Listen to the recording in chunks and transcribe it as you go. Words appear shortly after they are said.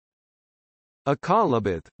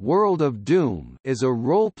Akalabeth, World of Doom is a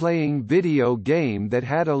role-playing video game that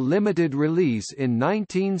had a limited release in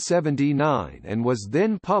 1979 and was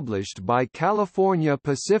then published by California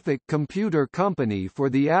Pacific Computer Company for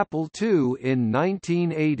the Apple II in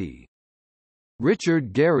 1980.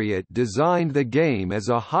 Richard Garriott designed the game as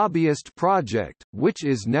a hobbyist project, which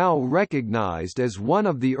is now recognized as one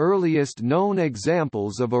of the earliest known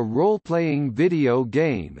examples of a role-playing video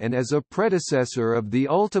game and as a predecessor of the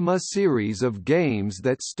Ultima series of games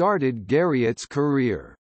that started Garriott's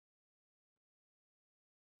career.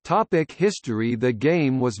 History. The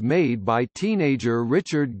game was made by teenager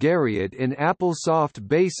Richard Garriott in AppleSoft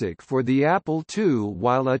BASIC for the Apple II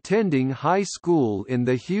while attending high school in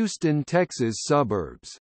the Houston, Texas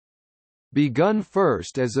suburbs. Begun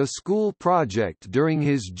first as a school project during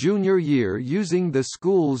his junior year using the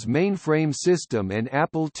school's mainframe system and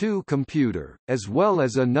Apple II computer, as well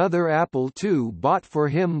as another Apple II bought for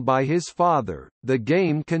him by his father, the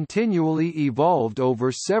game continually evolved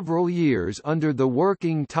over several years under the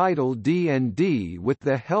working title D&D with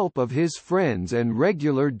the help of his friends and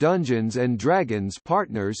regular Dungeons & Dragons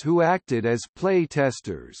partners who acted as play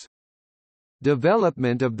testers.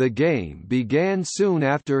 Development of the game began soon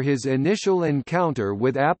after his initial encounter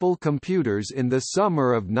with Apple computers in the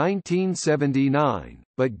summer of 1979,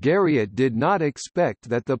 but Garriott did not expect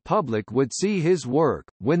that the public would see his work.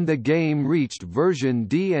 When the game reached version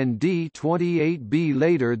D&D 28B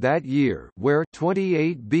later that year, where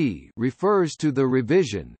 28B refers to the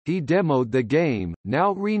revision, he demoed the game,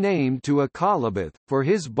 now renamed to Akalabeth, for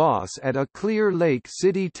his boss at a Clear Lake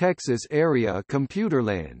City, Texas area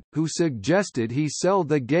Computerland, who suggested he sell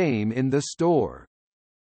the game in the store.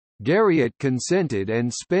 Garriott consented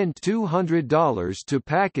and spent $200 to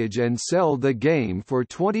package and sell the game for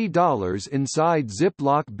 $20 inside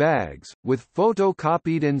Ziploc bags, with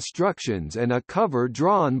photocopied instructions and a cover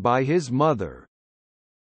drawn by his mother.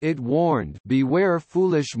 It warned, "Beware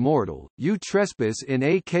foolish mortal, you trespass in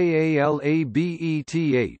Akalabeth,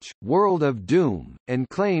 World of Doom," and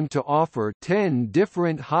claimed to offer 10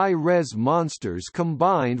 different high-res monsters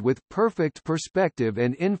combined with perfect perspective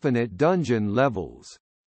and infinite dungeon levels.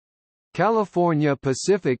 California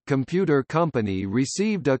Pacific Computer Company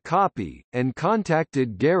received a copy, and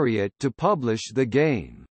contacted Garriott to publish the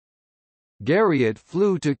game. Garriott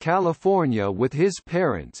flew to California with his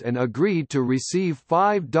parents and agreed to receive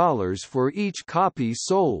 $5 for each copy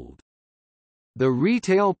sold. The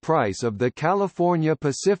retail price of the California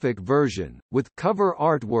Pacific version, with cover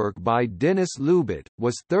artwork by Dennis Lubit,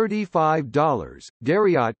 was $35.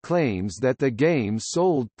 Garriott claims that the game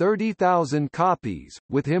sold 30,000 copies,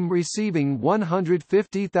 with him receiving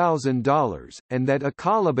 $150,000, and that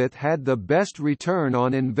Akalabeth had the best return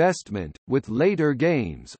on investment, with later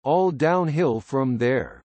games, all downhill from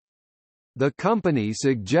there. The company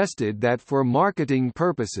suggested that for marketing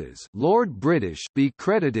purposes, Lord British be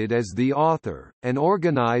credited as the author, and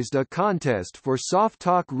organized a contest for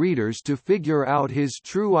SoftTalk readers to figure out his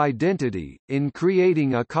true identity. In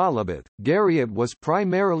creating Akalabeth, Garriott was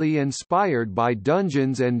primarily inspired by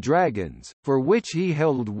Dungeons & Dragons, for which he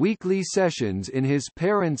held weekly sessions in his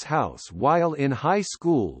parents' house while in high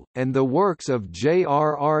school, and the works of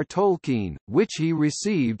J.R.R. Tolkien, which he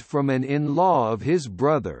received from an in-law of his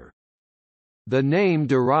brother. The name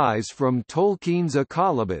derives from Tolkien's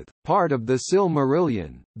Akalabeth, part of the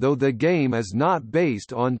Silmarillion, though the game is not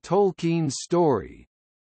based on Tolkien's story.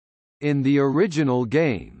 In the original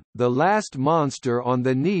game, the last monster on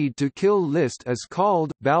the Need to Kill list is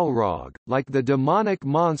called Balrog, like the demonic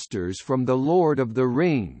monsters from The Lord of the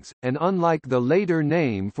Rings, and unlike the later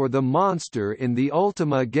name for the monster in the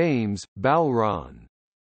Ultima games, Balron.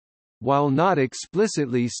 While not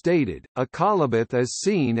explicitly stated, Akalabeth is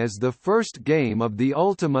seen as the first game of the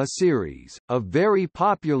Ultima series, a very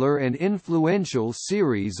popular and influential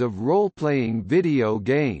series of role-playing video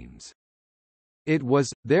games. It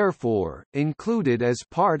was, therefore, included as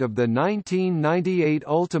part of the 1998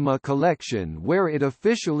 Ultima collection where it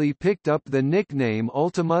officially picked up the nickname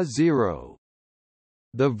Ultima Zero.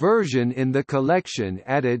 The version in the collection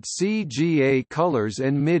added CGA colors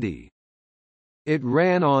and MIDI. It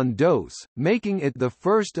ran on DOS, making it the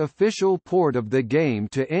first official port of the game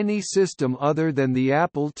to any system other than the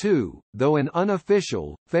Apple II, though an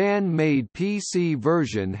unofficial, fan-made PC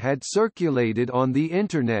version had circulated on the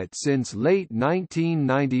Internet since late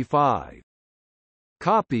 1995.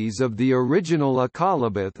 Copies of the original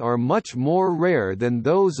Akalabeth are much more rare than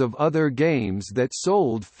those of other games that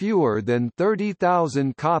sold fewer than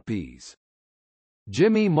 30,000 copies.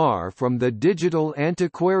 Jimmy Marr from the Digital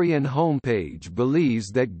Antiquarian homepage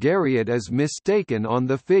believes that Garriott is mistaken on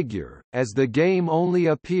the figure, as the game only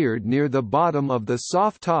appeared near the bottom of the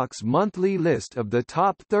SoftTalk's monthly list of the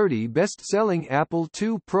top 30 best-selling Apple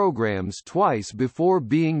II programs twice before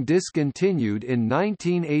being discontinued in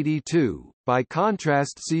 1982. By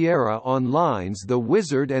contrast, Sierra Online's The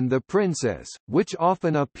Wizard and the Princess, which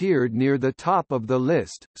often appeared near the top of the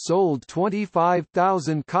list, sold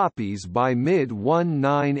 25,000 copies by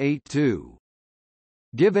mid-1982.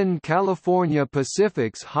 Given California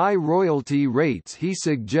Pacific's high royalty rates, he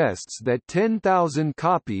suggests that 10,000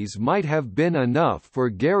 copies might have been enough for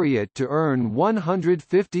Garriott to earn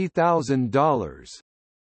 $150,000.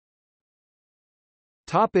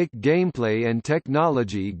 Topic: gameplay and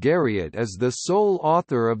technology. Garriott is the sole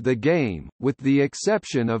author of the game, with the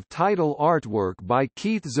exception of title artwork by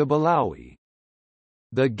Keith Zabalawi.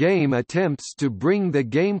 The game attempts to bring the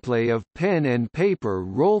gameplay of pen and paper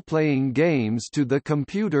role-playing games to the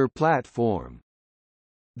computer platform.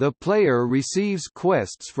 The player receives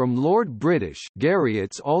quests from Lord British,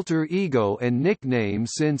 Garriott's alter ego and nickname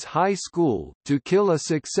since high school, to kill a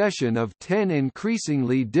succession of 10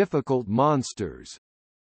 increasingly difficult monsters.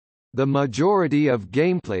 The majority of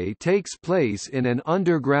gameplay takes place in an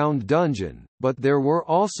underground dungeon, but there were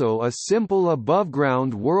also a simple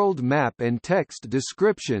above-ground world map and text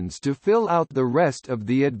descriptions to fill out the rest of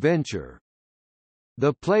the adventure.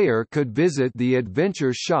 The player could visit the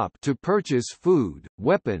adventure shop to purchase food,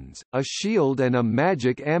 weapons, a shield and a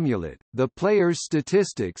magic amulet. The player's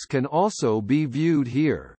statistics can also be viewed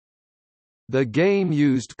here. The game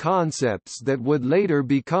used concepts that would later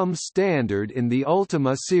become standard in the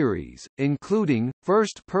Ultima series, including,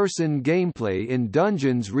 first-person gameplay in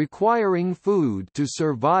dungeons requiring food to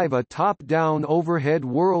survive, a top-down overhead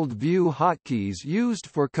world view, hotkeys used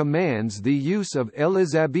for commands, the use of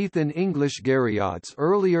Elizabethan English. Garriott's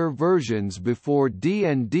earlier versions before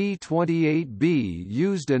D&D 28B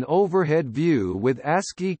used an overhead view with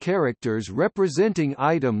ASCII characters representing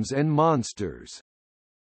items and monsters.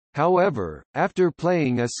 However, after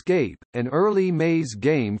playing Escape, an early maze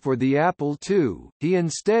game for the Apple II, he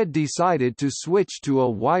instead decided to switch to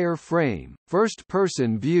a wireframe,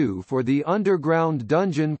 first-person view for the underground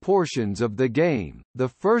dungeon portions of the game, the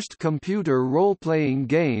first computer role-playing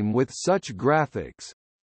game with such graphics.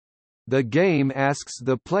 The game asks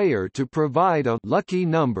the player to provide a lucky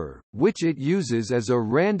number, which it uses as a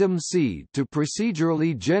random seed to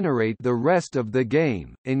procedurally generate the rest of the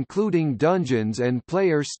game, including dungeons and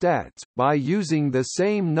player stats. By using the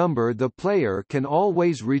same number, the player can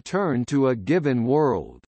always return to a given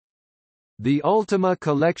world. The Ultima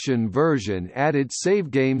Collection version added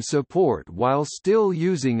savegame support while still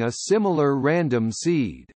using a similar random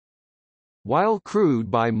seed. While crude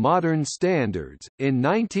by modern standards, in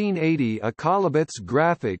 1980 Akalabeth's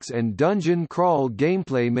graphics and dungeon crawl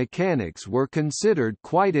gameplay mechanics were considered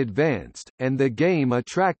quite advanced, and the game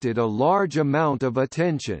attracted a large amount of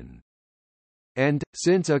attention. And,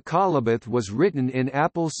 since Akalabeth was written in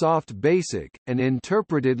AppleSoft BASIC, an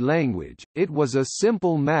interpreted language, it was a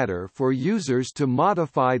simple matter for users to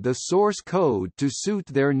modify the source code to suit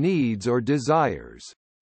their needs or desires.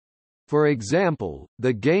 For example,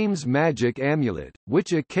 the game's magic amulet,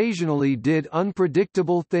 which occasionally did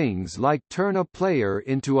unpredictable things like turn a player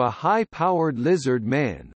into a high-powered lizard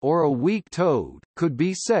man, or a weak toad, could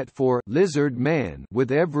be set for lizard man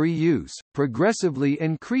with every use, progressively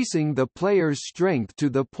increasing the player's strength to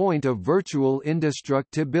the point of virtual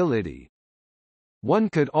indestructibility. One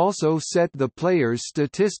could also set the player's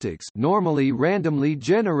statistics, normally randomly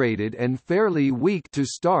generated and fairly weak to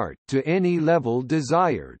start, to any level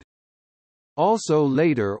desired. Also,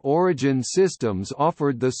 later Origin systems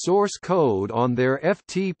offered the source code on their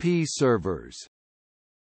FTP servers.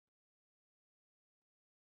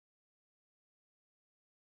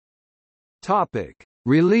 Topic: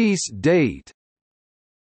 Release date.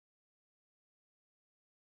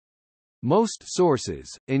 Most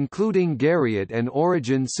sources, including Garriott and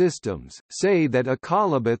Origin Systems, say that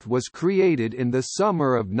Akalabeth was created in the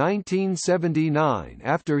summer of 1979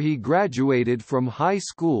 after he graduated from high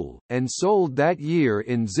school, and sold that year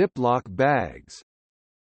in Ziploc bags.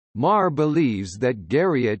 Marr believes that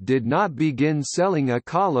Garriott did not begin selling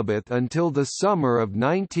Akalabeth until the summer of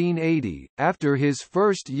 1980, after his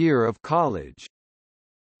first year of college.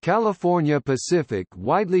 California Pacific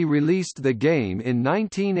widely released the game in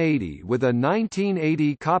 1980 with a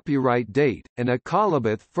 1980 copyright date, and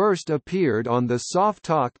Akalabeth first appeared on the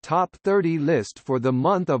SoftTalk Top 30 list for the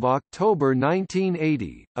month of October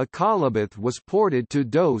 1980. Akalabeth was ported to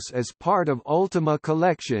DOS as part of Ultima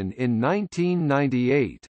Collection in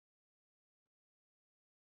 1998.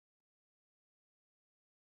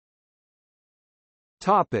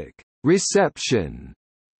 Topic: Reception.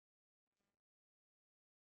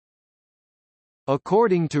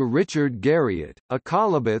 According to Richard Garriott,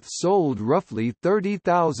 Akalabeth sold roughly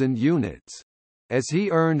 30,000 units. As he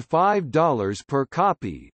earned $5 per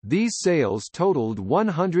copy, these sales totaled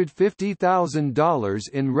 $150,000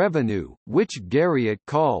 in revenue, which Garriott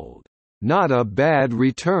called, "not a bad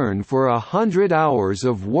return for 100 hours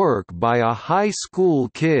of work by a high school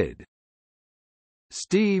kid."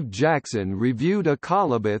 Steve Jackson reviewed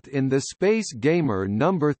Akalabeth in The Space Gamer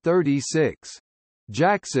No. 36.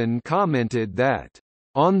 Jackson commented that,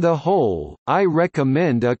 "On the whole, I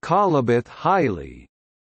recommend Akalabeth highly.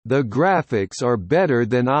 The graphics are better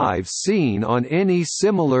than I've seen on any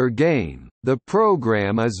similar game, the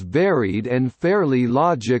program is varied and fairly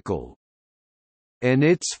logical. And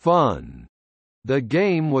it's fun." The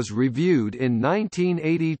game was reviewed in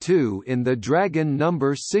 1982 in The Dragon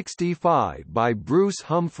No. 65 by Bruce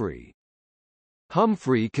Humphrey.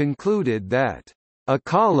 Humphrey concluded that,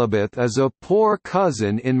 "Akalabeth is a poor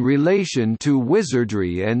cousin in relation to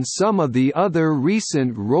Wizardry and some of the other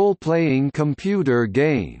recent role-playing computer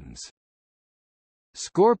games."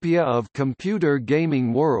 Scorpia of Computer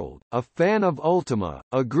Gaming World, a fan of Ultima,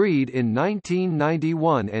 agreed in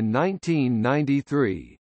 1991 and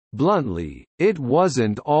 1993. "Bluntly, it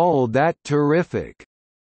wasn't all that terrific."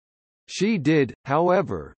 She did,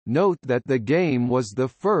 however, note that the game was the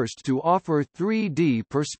first to offer 3D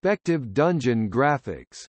perspective dungeon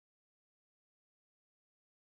graphics.